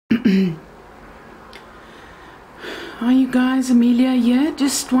Hi you guys, Amelia here.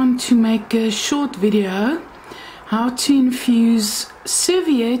 Just want to make a short video how to infuse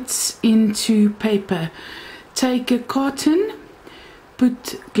serviettes into paper. Take a carton,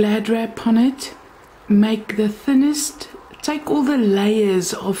 put Glad wrap on it, make the thinnest, take all the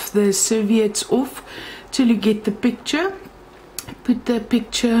layers of the serviettes off till you get the picture. Put the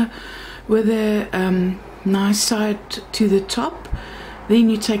picture with a nice side to the top. Then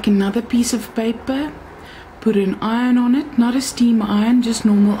you take another piece of paper, put an iron on it, not a steam iron, just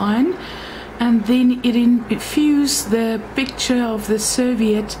normal iron, and then infuse the picture of the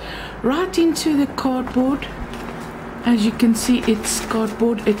serviette right into the cardboard. As you can see, it's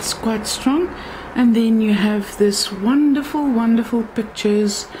cardboard, it's quite strong, and then you have this wonderful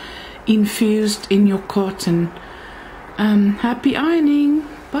pictures infused in your carton. Happy ironing.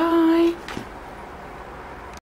 Bye.